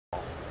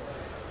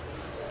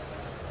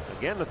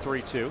Again, the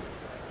 3-2.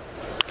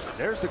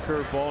 There's the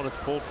curveball, and it's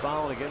pulled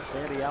foul against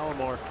Sandy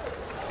Alomar.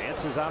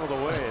 Dances out of the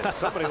way, and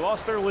somebody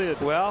lost their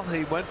lid. Well,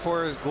 he went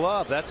for his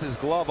glove. That's his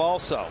glove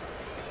also.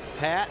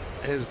 Hat,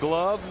 his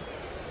glove.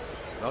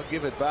 They'll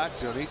give it back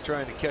to him. He's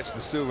trying to catch the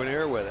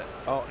souvenir with it.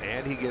 Oh,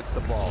 and he gets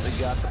the ball.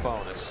 He got the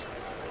bonus.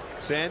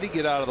 Sandy,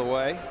 get out of the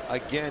way.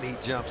 Again, he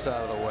jumps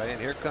out of the way,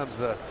 and here comes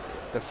the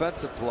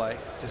defensive play.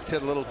 Just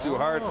hit a little too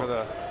hard for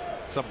the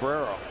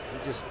sombrero.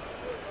 He just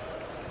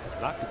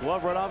knocked the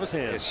glove right off his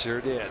hand. It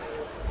sure did.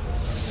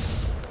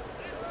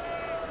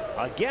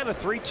 Again, a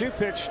 3-2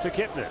 pitch to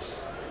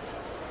Kipnis.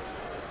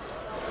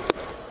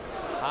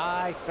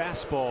 High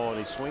fastball, and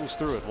he swings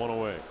through it, 1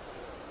 away.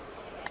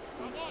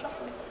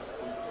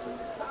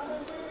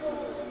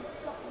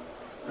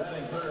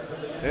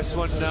 This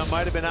one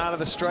might have been out of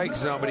the strike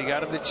zone, but he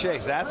got him to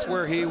chase. That's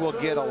where he will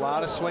get a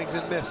lot of swings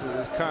and misses,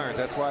 is Carnes.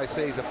 That's why I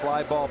say he's a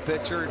fly ball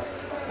pitcher.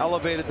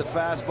 Elevated the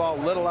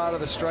fastball, little out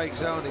of the strike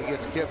zone. He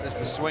gets Kipnis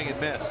to swing and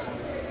miss.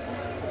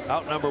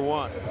 Out number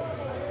 1.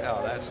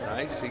 Oh, that's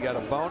nice. He got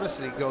a bonus,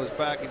 and he goes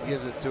back and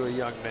gives it to a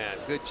young man.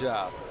 Good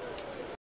job.